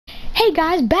Hey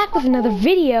guys, back with another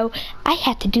video. I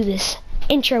had to do this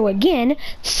intro again,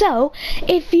 so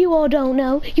if you all don't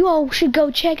know, you all should go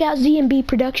check out ZMB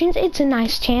Productions. It's a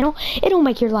nice channel. It'll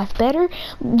make your life better.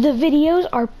 The videos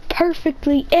are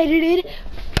perfectly edited,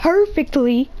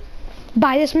 perfectly,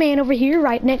 by this man over here,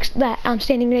 right next that I'm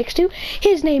standing next to.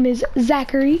 His name is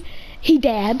Zachary. He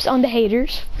dabs on the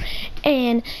haters,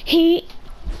 and he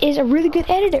is a really good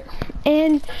editor.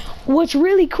 And what's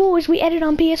really cool is we edit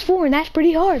on PS4, and that's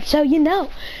pretty hard, so you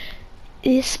know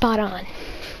it's spot on.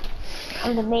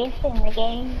 I'm the best in the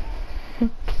game.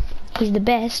 He's the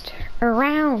best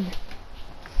around.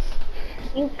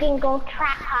 You can go try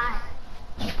hard.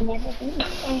 Never be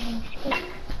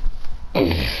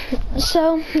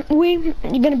So we're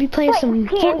gonna be playing some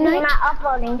Fortnite. I'm not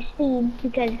uploading speed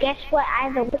because guess what? I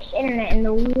have the worst internet in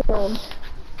the world.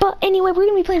 But anyway, we're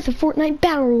gonna be playing some Fortnite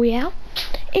Battle Royale,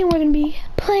 and we're gonna be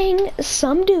playing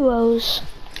some duos,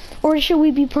 or should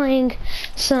we be playing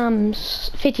some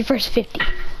 50 vs 50?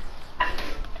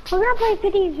 We're gonna play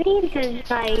 50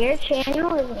 because your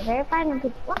channel is verified and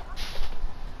people.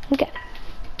 Okay,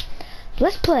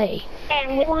 let's play.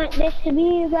 And we want this to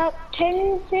be about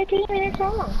 10-15 minutes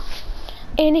long.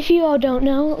 And if you all don't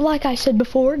know, like I said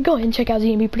before, go ahead and check out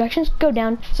ZMB Productions. Go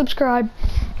down, subscribe,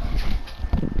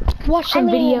 watch some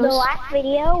videos. The last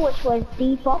video, which was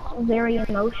default, very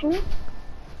emotional.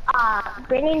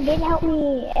 Brennan did help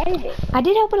me edit it. I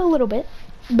did help it a little bit,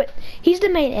 but he's the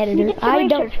main editor. He did some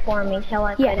research for me, so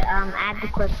I could add the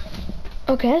clips.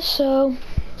 Okay, so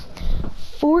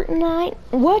Fortnite.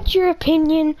 What's your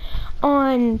opinion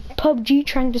on PUBG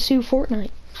trying to sue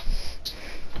Fortnite?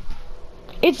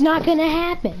 It's not gonna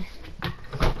happen.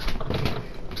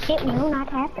 It will not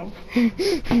happen.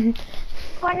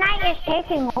 Fortnite is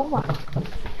taking over.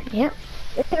 Yep.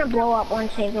 It's gonna blow up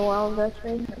once Save the World goes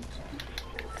through.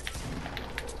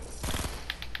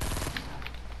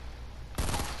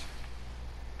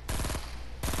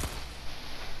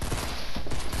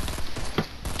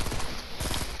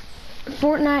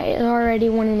 Fortnite is already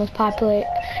one of the most popular.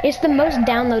 It's the most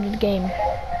downloaded game.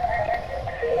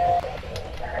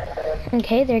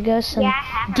 Okay, there goes some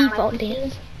default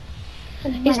dance.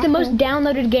 It's the most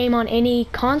downloaded game on any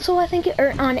console, I think,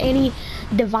 or on any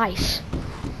device.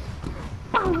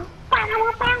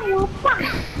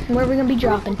 Where we're gonna be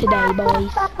dropping today,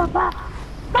 boys? Are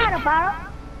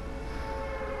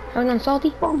we going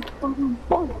salty? I'm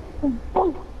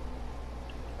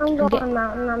going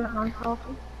mountain, I'm not on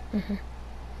salty.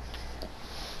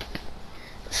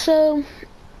 So,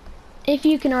 if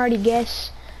you can already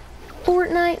guess,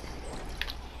 Fortnite,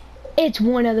 it's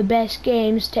one of the best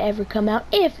games to ever come out,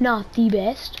 if not the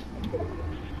best.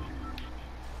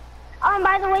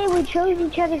 By the way, we chose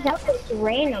each other's outfits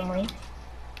randomly.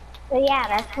 So yeah,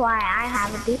 that's why I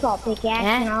have a default pickaxe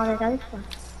and all that other stuff.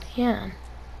 Yeah.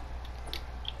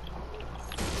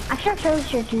 I should have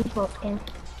chose your default skin.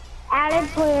 Added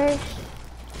players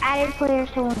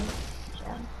to win.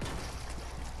 So.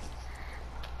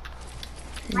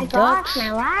 My gosh,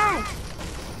 my lag.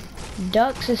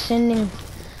 Ducks is sending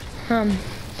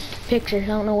pictures. I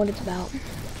don't know what it's about.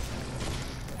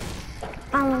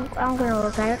 I'm gonna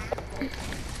look at it.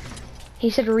 He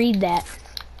said read that.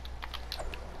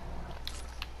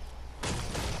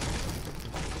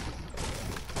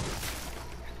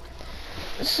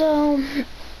 So,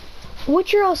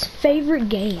 what's your all's favorite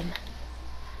game?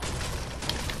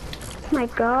 My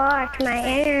gosh, my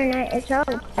internet is so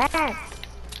bad.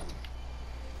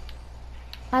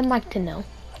 I'd like to know.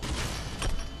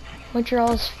 What's your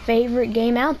all's favorite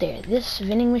game out there? This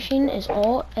vending machine is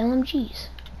all LMGs.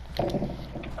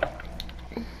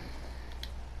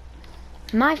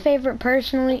 My favorite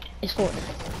personally is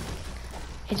Fortnite.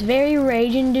 It's very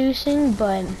rage inducing,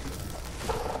 but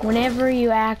whenever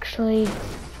you actually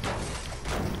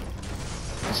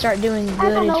start doing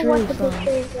good, it's really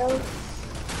fun.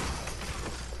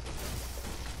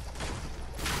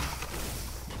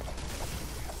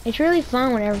 It's really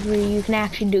fun whenever you can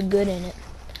actually do good in it.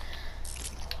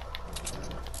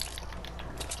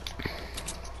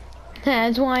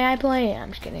 That's why I play it.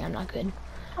 I'm just kidding, I'm not good.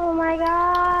 Oh my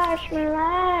gosh, my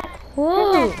lag.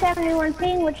 Whoa! This has 71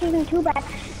 ping, which isn't too bad.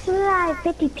 So I have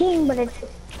 50 ping, but it's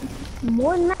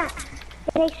more than that.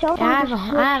 It takes so long I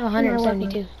have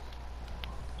 172.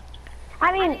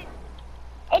 I mean,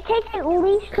 it takes at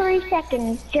least 3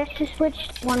 seconds just to switch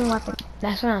one weapon.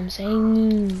 That's what I'm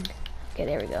saying. Okay,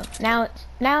 there we go. Now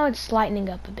it's lightening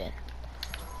up a bit.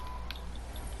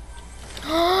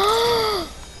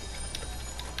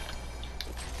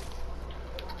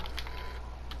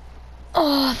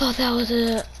 Oh, I thought that was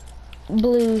a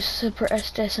blue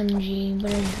suppressed SMG,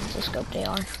 but it's a scope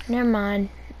AR. Never mind.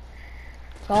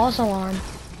 False alarm.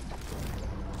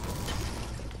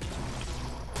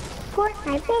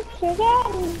 Fortnite, fix your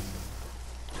game.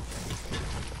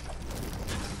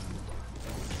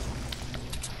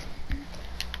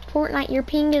 Fortnite, your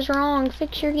ping is wrong.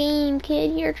 Fix your game,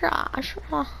 kid. You're trash.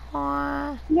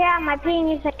 Yeah, my ping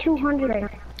is at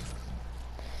 200.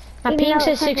 My Even ping though it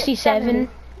says says it's 67. 70.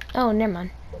 Oh, never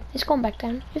mind. It's going back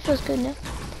down. It feels good now.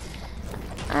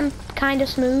 I'm kind of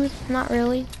smooth. Not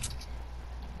really.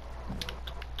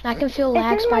 I can feel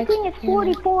lag It says my spikes. ping is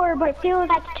 44, but it feels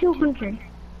like 200.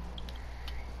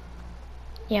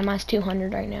 Yeah, mine's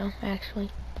 200 right now, actually.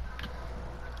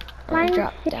 I Mine's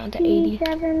dropped down to 80.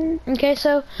 67. Okay,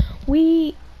 so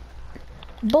we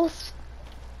both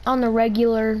on the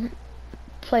regular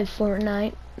play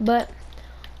Fortnite, but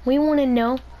we want to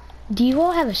know, do you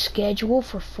all have a schedule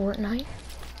for Fortnite?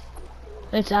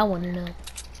 That's I want to know.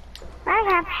 I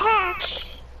have hacks.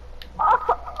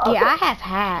 Yeah, I have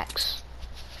hacks.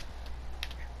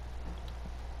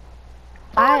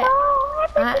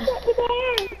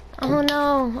 Oh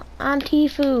no, I'm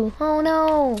Tifu. Oh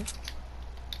no.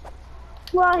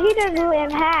 Well, he doesn't really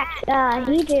have hacks.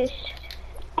 He just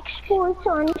exports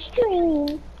on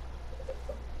stream.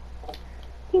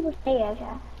 People say he has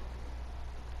hacks.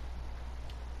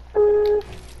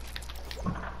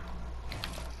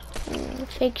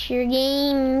 Fix your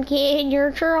game, kid.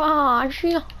 You're trash.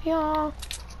 Yeah. Oh,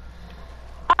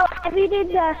 have you did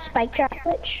the spike trap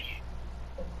glitch?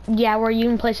 Yeah, where you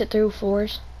can place it through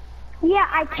floors. Yeah,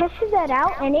 I tested that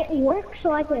out and it works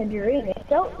like a dream. It's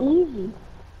so easy.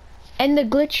 And the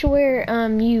glitch where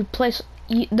you place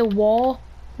the window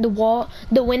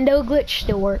glitch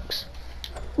still works.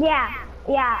 Yeah,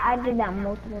 I did that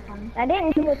multiple times. I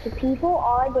didn't do it to people.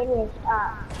 All I did was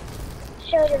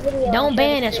show the video. Don't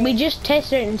ban us. We just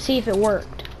tested it and see if it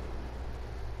worked.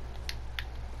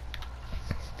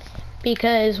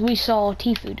 Because we saw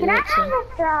Tifu do it.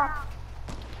 So.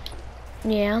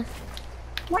 Yeah.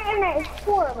 My internet is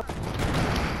horrible.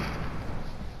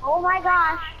 Oh my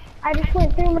gosh. I just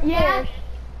went through my stairs.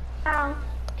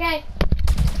 Okay.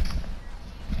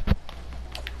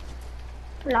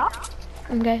 Hello?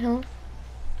 Okay, hold on.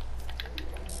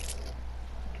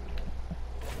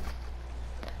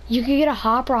 You could get a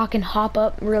hop rock and hop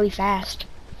up really fast.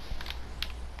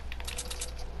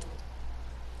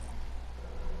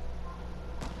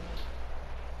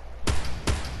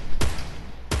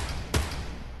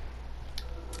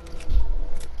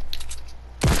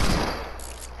 I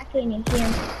can't even see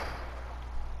him.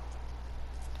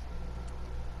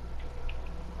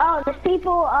 Oh, there's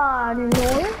people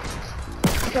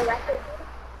north. Directly.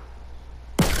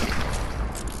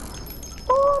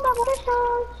 Oh, my water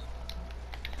sounds.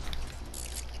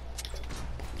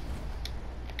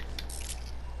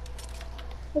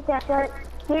 Look at that.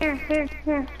 Here.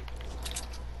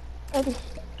 Okay.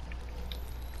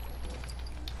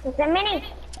 It's a mini.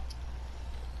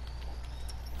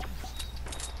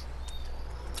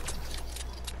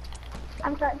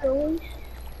 I've got those.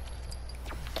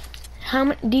 How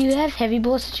much do you have heavy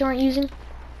bullets that you aren't using?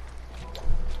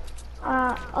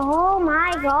 Oh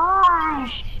my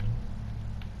gosh.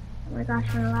 Oh my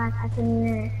gosh, my lag. I couldn't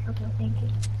hear it. Okay, thank you.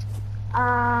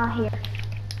 Here.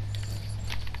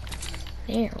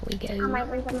 There we go. I might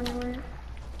bring someone in.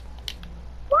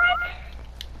 What?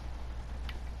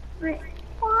 Wait,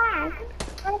 lag.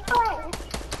 I'm sorry.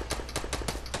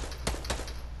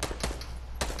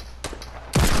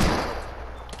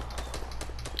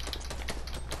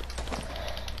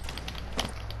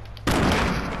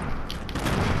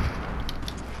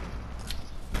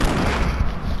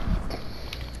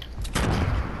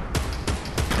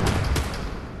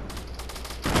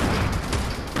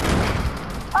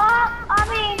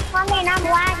 I'm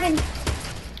lagging.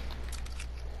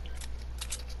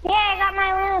 Yeah, I got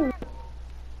my limb.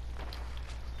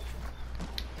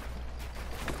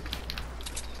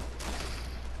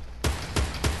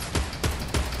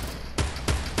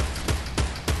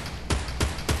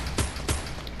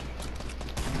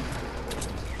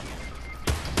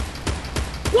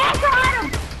 Yes, I got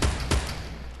him.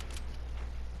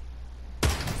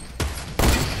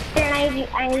 Here,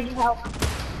 I need your help.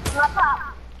 What's up?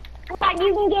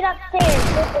 You can get upstairs.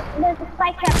 There's a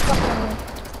spike trap behind me.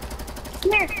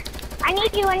 Come here. I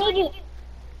need you.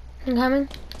 I'm coming.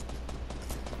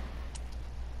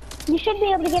 You should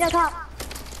be able to get up top.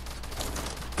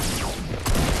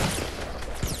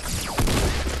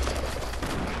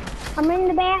 I'm in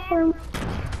the bathroom.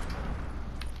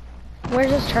 Where's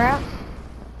this trap?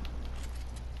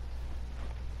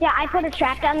 Yeah, I put a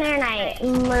trap down there and I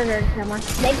murdered someone.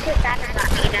 They put that and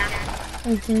got me down.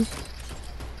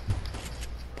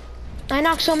 I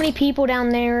knocked so many people down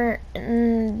there,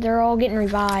 and they're all getting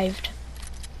revived.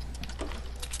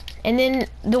 And then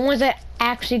the ones that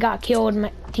actually got killed.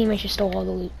 My teammates just stole all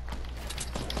the loot.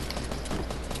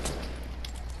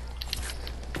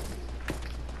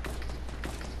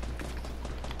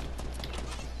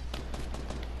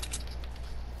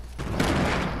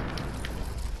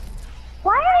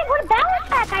 Why are they going to bounce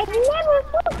back? I never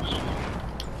push.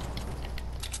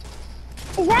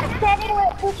 Is that a setting where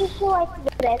it pushes you like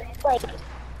this? Like,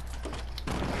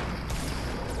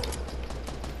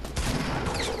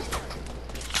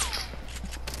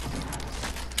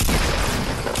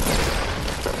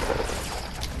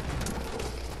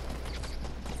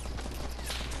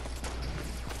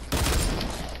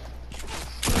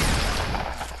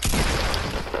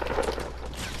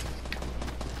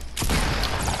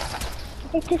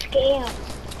 it's a scam.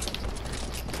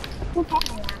 Who's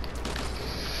hacking that?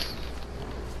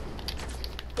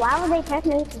 Why would they test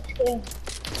me it's a scam?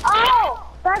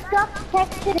 Oh! That stuff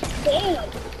texted a scam.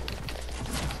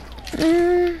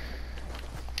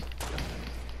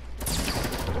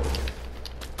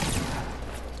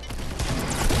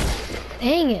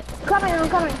 Dang it. I'm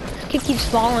coming. Kid keeps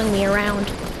following me around.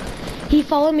 He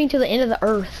followed me to the end of the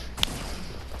earth.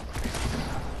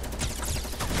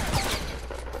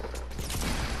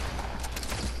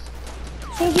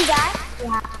 Did you die?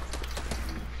 Yeah.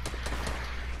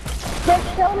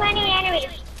 There's so many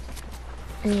enemies.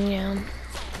 Yeah.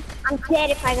 I'm dead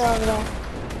if I go over there.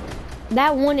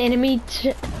 That one enemy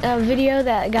video,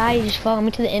 that guy just followed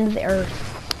me to the end of the earth.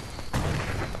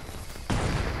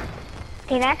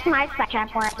 Okay, that's my spot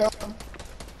trap where I built them.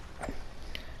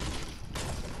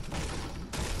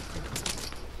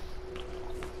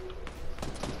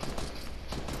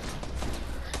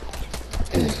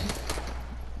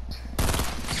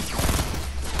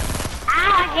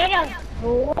 Ah, I hit him.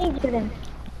 Lasered him.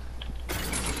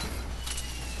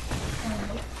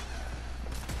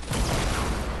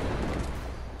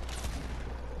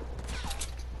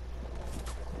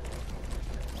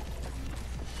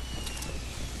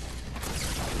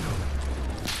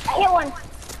 I hit one.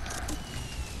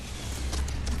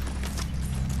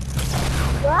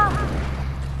 Wow.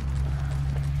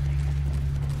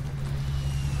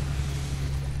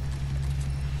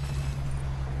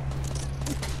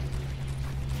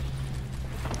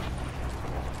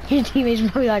 Your teammates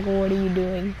probably like, what are you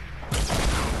doing?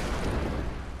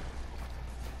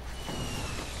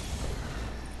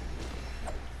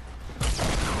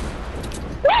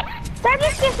 What? That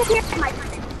just disappeared from my friend.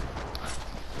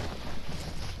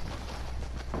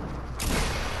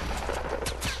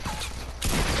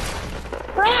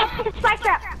 Ah, it's a spike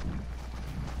trap.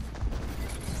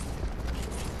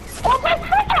 Oh, it's a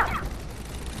spike trap.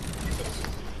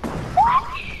 What?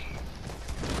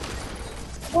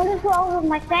 What is wrong with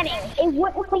my settings? It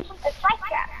wouldn't place a spike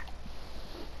trap.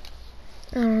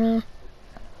 I don't know.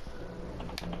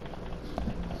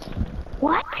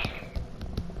 What?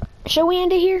 Shall we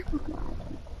end it here?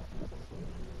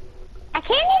 I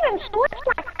can't even switch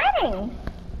my settings.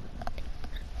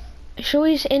 Shall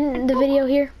we just end the video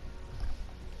here?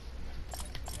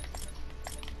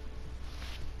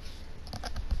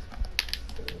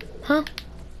 Huh?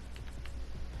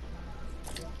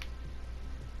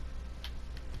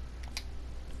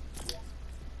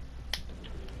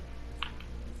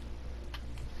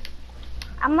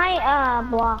 I might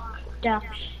block ducks.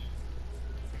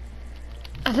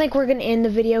 I think we're gonna end the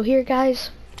video here,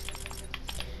 guys.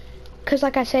 Cause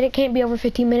like I said, it can't be over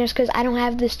 15 minutes because I don't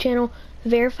have this channel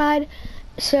verified.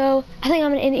 So I think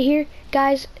I'm gonna end it here.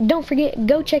 Guys, don't forget,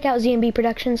 go check out ZMB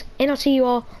Productions, and I'll see you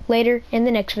all later in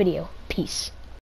the next video. Peace.